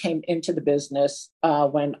Oliver came into the business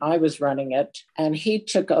when I was running it, and he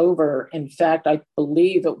took over. In fact, I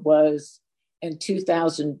believe it was in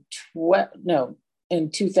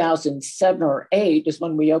 2007 or 8 is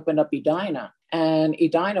when we opened up Edina. And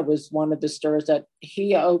Edina was one of the stores that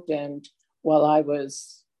he opened while I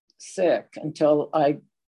was sick until I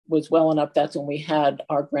was well enough. That's when we had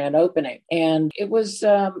our grand opening. And it was,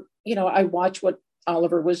 I watched what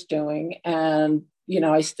Oliver was doing, and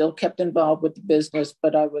I still kept involved with the business,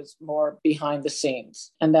 but I was more behind the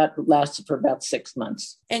scenes. And that lasted for about 6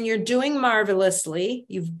 months. And you're doing marvelously.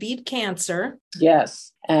 You've beat cancer.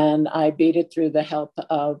 Yes. And I beat it through the help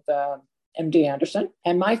of MD Anderson.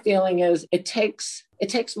 And my feeling is it takes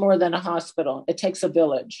more than a hospital. It takes a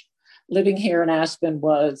village. Living here in Aspen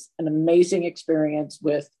was an amazing experience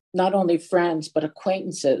with not only friends, but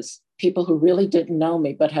acquaintances, people who really didn't know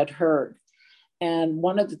me, but had heard. And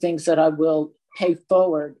one of the things that I will pay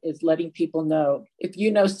forward is letting people know, if you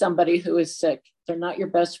know somebody who is sick, they're not your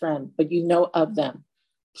best friend, but you know of them,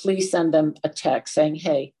 please send them a text saying,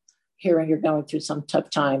 hey, hearing you're going through some tough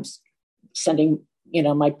times, sending,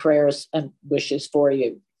 my prayers and wishes for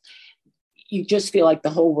you. You just feel like the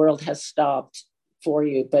whole world has stopped for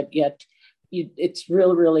you, but yet it's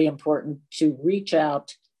really, really important to reach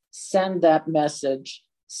out, send that message,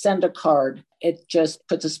 send a card. It just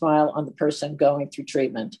puts a smile on the person going through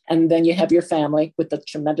treatment. And then you have your family with the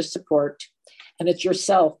tremendous support, and it's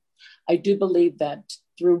yourself. I do believe that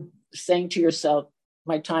through saying to yourself,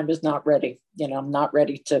 my time is not ready. I'm not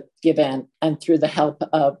ready to give in. And through the help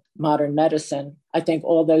of modern medicine, I think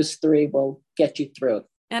all those three will get you through.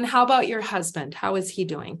 And how about your husband? How is he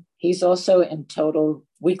doing? He's also in total,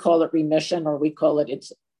 we call it remission, or we call it,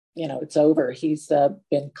 it's over. He's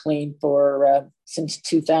been clean for since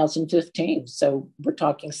 2015. So we're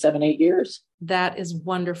talking 7-8 years. That is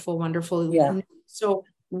wonderful, wonderful. Yeah. So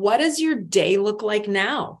what does your day look like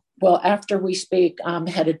now? Well, after we speak, I'm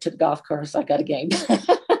headed to the golf course. I got a game.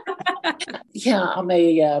 Yeah, I'm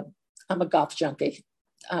a golf junkie.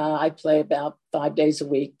 I play about 5 days a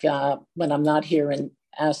week. When I'm not here in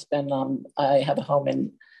Aspen, I have a home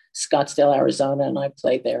in Scottsdale, Arizona, and I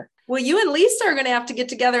play there. Well, you and Lisa are going to have to get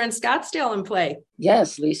together in Scottsdale and play.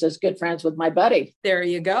 Yes, Lisa's good friends with my buddy. There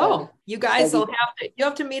you go. You guys will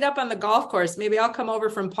have to meet up on the golf course. Maybe I'll come over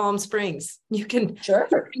from Palm Springs. Sure.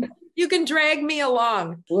 You can drag me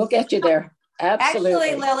along. We'll get you there.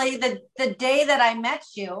 Absolutely. Actually, Lily, the day that I met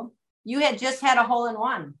you, you had just had a hole in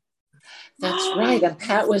one. That's right. And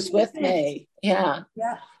Pat was with me. Yeah.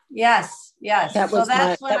 Yeah. Yes. That So was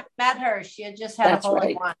that's when I met her. She had just had a hole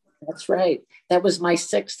in one. That's right. That was my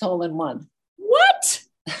 6th hole in one. What?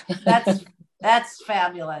 That's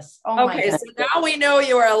fabulous. Oh my Okay, God. so now we know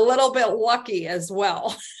you are a little bit lucky as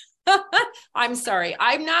well. I'm sorry.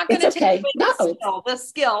 I'm not going to It's okay. take the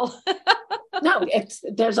skill. No,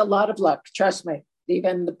 there's a lot of luck. Trust me.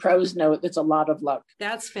 Even the pros know it's a lot of luck.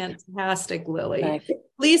 That's fantastic, Lily. Thank you.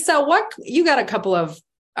 Lisa, you got a couple of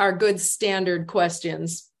our good standard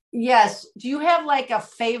questions. Yes. Do you have like a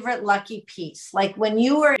favorite lucky piece? Like when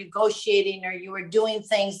you were negotiating or you were doing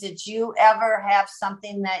things, did you ever have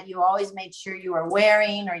something that you always made sure you were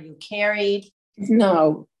wearing or you carried?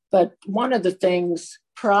 No, but one of the things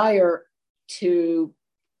prior to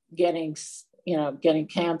getting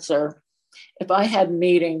cancer, if I had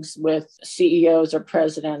meetings with CEOs or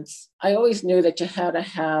presidents, I always knew that you had to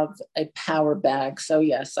have a power bag. So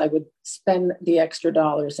yes, I would spend the extra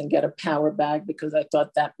dollars and get a power bag because I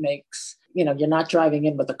thought that makes, you're not driving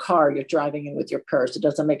in with a car, you're driving in with your purse. It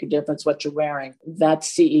doesn't make a difference what you're wearing. That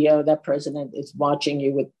CEO, that president is watching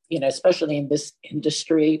you with, especially in this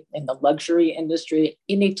industry, in the luxury industry,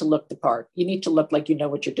 you need to look the part. You need to look like you know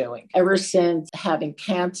what you're doing. Ever since having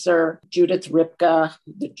cancer, Judith Ripka,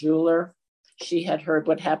 the jeweler, she had heard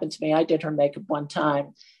what happened to me. I did her makeup one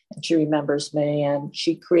time and she remembers me and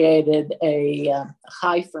she created a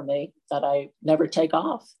high for me that I never take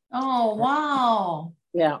off. Oh, wow.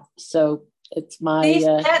 Yeah. So it's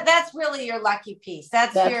my... that's really your lucky piece.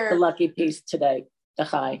 That's the lucky piece today, the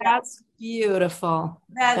high. That's beautiful.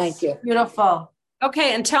 Thank you. Beautiful.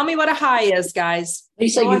 Okay. And tell me what a high is, guys.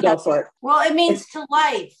 Lisa, you go for it. Well, it means to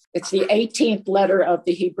life. It's the 18th letter of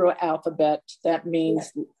the Hebrew alphabet. That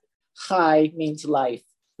means high means life.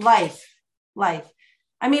 Life.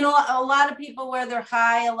 I mean, a lot of people wear their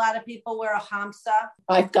high. A lot of people wear a hamsa.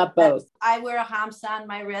 I've got both. I wear a hamsa on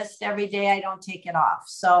my wrist every day. I don't take it off.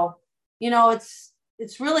 So,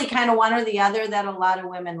 it's really kind of one or the other that a lot of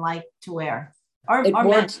women like to wear. Or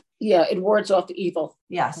men. Yeah, it wards off evil.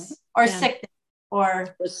 Yes. Or sickness.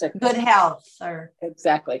 Or good health. Or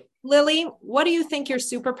exactly. Lily, what do you think your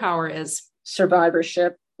superpower is?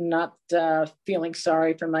 Survivorship, not feeling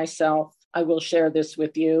sorry for myself. I will share this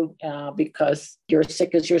with you because you're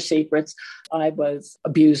sick as your secrets. I was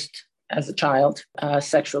abused as a child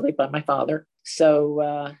sexually by my father.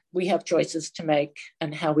 So we have choices to make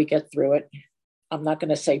and how we get through it. I'm not going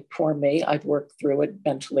to say poor me. I've worked through it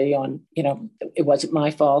mentally on, it wasn't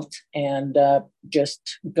my fault, and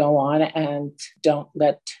just go on and don't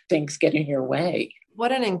let things get in your way.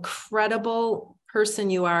 What an incredible person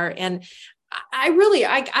you are. And I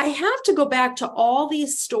have to go back to all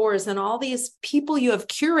these stores and all these people you have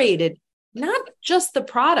curated, not just the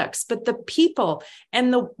products, but the people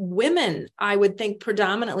and the women, I would think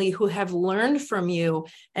predominantly, who have learned from you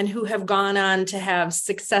and who have gone on to have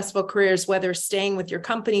successful careers, whether staying with your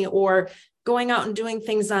company or going out and doing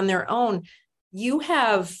things on their own. You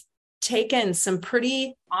have taken some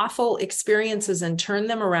pretty awful experiences and turned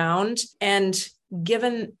them around and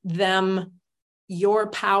given them your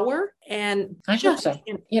power. And I hope so.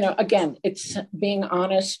 Again, it's being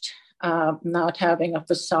honest, not having a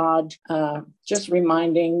facade, just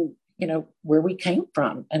reminding, where we came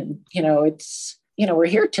from. And, it's, we're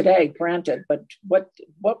here today, granted, but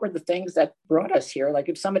what were the things that brought us here? Like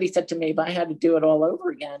if somebody said to me, if I had to do it all over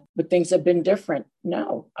again, would things have been different?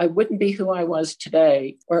 No, I wouldn't be who I was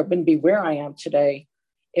today, or I wouldn't be where I am today,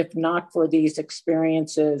 if not for these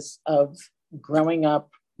experiences of growing up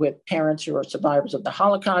with parents who are survivors of the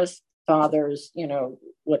Holocaust, fathers,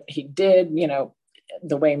 what he did,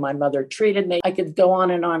 the way my mother treated me. I could go on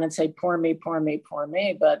and say, poor me, poor me, poor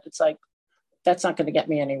me. But it's like, that's not going to get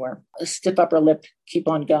me anywhere. A stiff upper lip, keep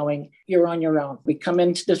on going. You're on your own. We come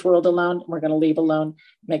into this world alone. We're going to leave alone,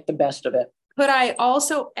 make the best of it. Could I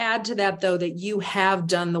also add to that, though, that you have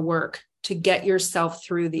done the work to get yourself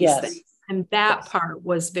through these things? And that part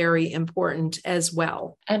was very important as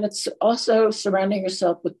well. And it's also surrounding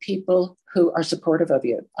yourself with people who are supportive of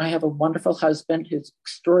you. I have a wonderful husband who's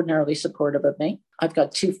extraordinarily supportive of me. I've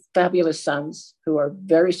got 2 fabulous sons who are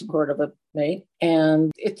very supportive of me.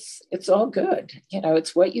 And it's all good.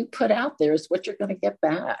 It's what you put out there is what you're going to get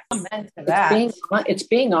back. It's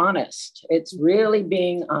being honest. It's really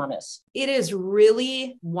being honest. It is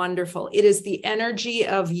really wonderful. It is the energy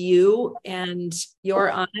of you, and your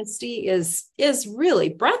honesty is really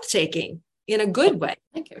breathtaking. in a good way.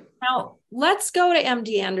 Thank you. Now, let's go to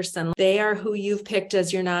MD Anderson. They are who you've picked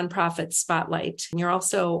as your nonprofit spotlight. And you're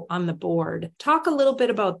also on the board. Talk a little bit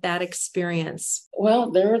about that experience.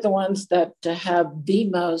 Well, they're the ones that have the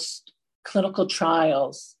most clinical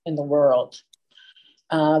trials in the world.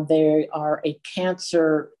 They are a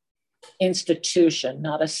cancer institution,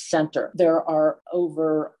 not a center. There are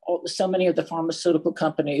so many of the pharmaceutical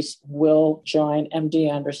companies will join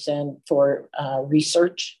MD Anderson for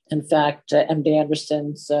research. In fact, MD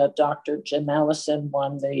Anderson's Dr. Jim Allison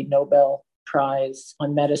won the Nobel Prize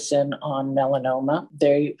on medicine on melanoma.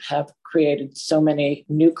 They have created so many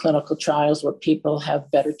new clinical trials where people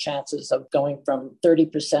have better chances of going from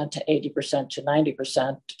 30% to 80% to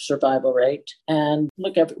 90% survival rate. And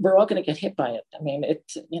look, we're all going to get hit by it. I mean,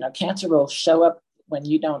 cancer will show up when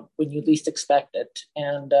you least expect it.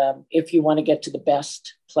 And if you want to get to the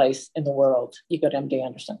best place in the world, you go to MD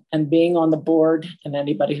Anderson. And being on the board, and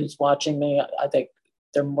anybody who's watching me, I think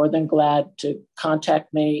they're more than glad to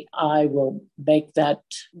contact me. I will get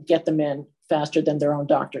them in faster than their own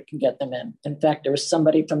doctor can get them in. In fact, there was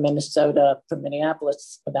somebody from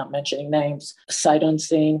Minneapolis, without mentioning names, sight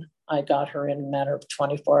unseen. I got her in a matter of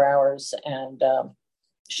 24 hours, and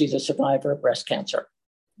she's a survivor of breast cancer.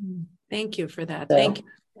 Thank you for that. So, thank you.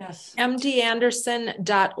 Yes.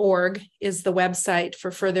 mdanderson.org is the website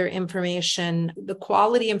for further information. The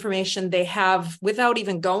quality information they have without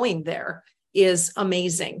even going there is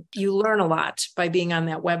amazing. You learn a lot by being on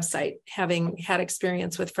that website, having had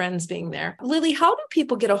experience with friends being there. Lily, how do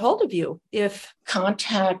people get a hold of you?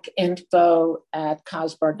 Contact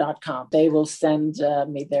info@cosbar.com. They will send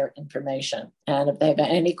me their information. And if they have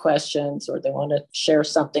any questions or they want to share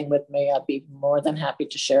something with me, I'd be more than happy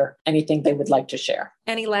to share anything they would like to share.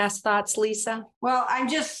 Any last thoughts, Lisa? Well, I'm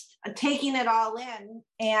just taking it all in,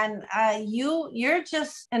 and you're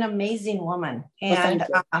just an amazing woman, and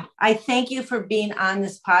I thank you for being on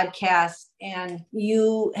this podcast. And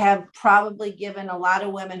you have probably given a lot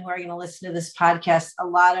of women who are going to listen to this podcast a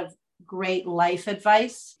lot of great life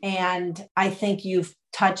advice, and I think you've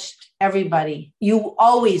touched everybody. You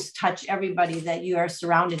always touch everybody that you are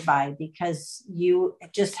surrounded by, because you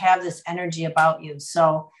just have this energy about you.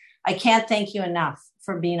 So I can't thank you enough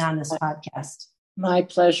for being on this podcast. My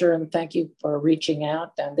pleasure, and thank you for reaching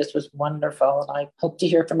out. And this was wonderful. And I hope to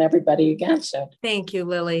hear from everybody again soon. Thank you,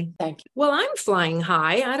 Lily. Thank you. Well, I'm flying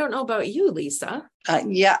high. I don't know about you, Lisa. I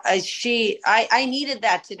needed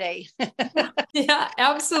that today. Yeah,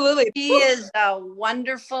 absolutely. She is a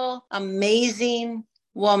wonderful, amazing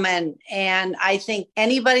woman. And I think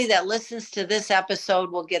anybody that listens to this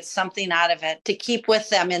episode will get something out of it to keep with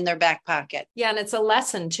them in their back pocket. Yeah. And it's a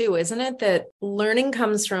lesson too, isn't it? That learning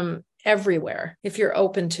comes from everywhere if you're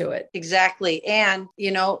open to it. Exactly. And,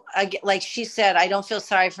 like she said, I don't feel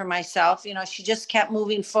sorry for myself. She just kept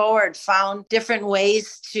moving forward, found different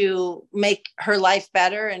ways to make her life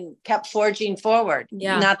better and kept forging forward.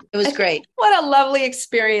 Yeah. It was great. What a lovely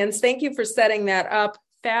experience. Thank you for setting that up.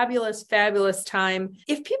 Fabulous, fabulous time.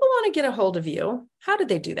 If people want to get a hold of you, how do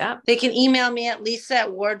they do that? They can email me at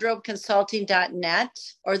lisa@wardrobeconsulting.net,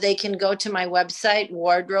 or they can go to my website,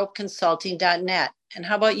 wardrobeconsulting.net. And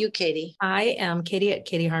how about you, Katie? I am Katie at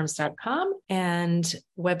katieharms.com, and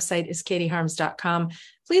website is katieharms.com.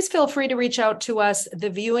 Please feel free to reach out to us.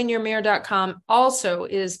 Theviewinyourmirror.com also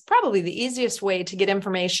is probably the easiest way to get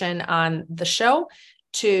information on the show,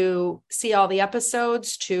 to see all the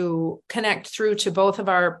episodes, to connect through to both of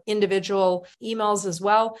our individual emails as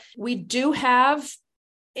well. We do have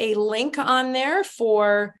a link on there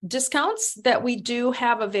for discounts that we do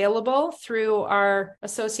have available through our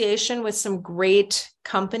association with some great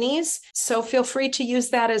companies. So feel free to use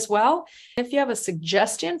that as well. If you have a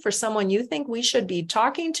suggestion for someone you think we should be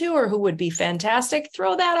talking to or who would be fantastic,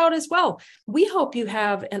 throw that out as well. We hope you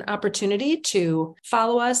have an opportunity to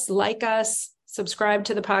follow us, like us, subscribe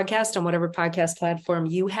to the podcast on whatever podcast platform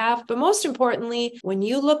you have. But most importantly, when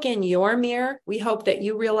you look in your mirror, we hope that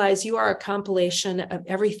you realize you are a compilation of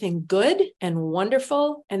everything good and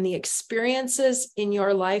wonderful and the experiences in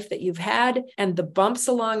your life that you've had and the bumps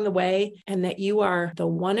along the way, and that you are the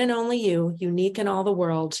one and only you, unique in all the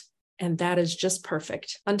world. And that is just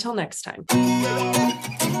perfect. Until next time.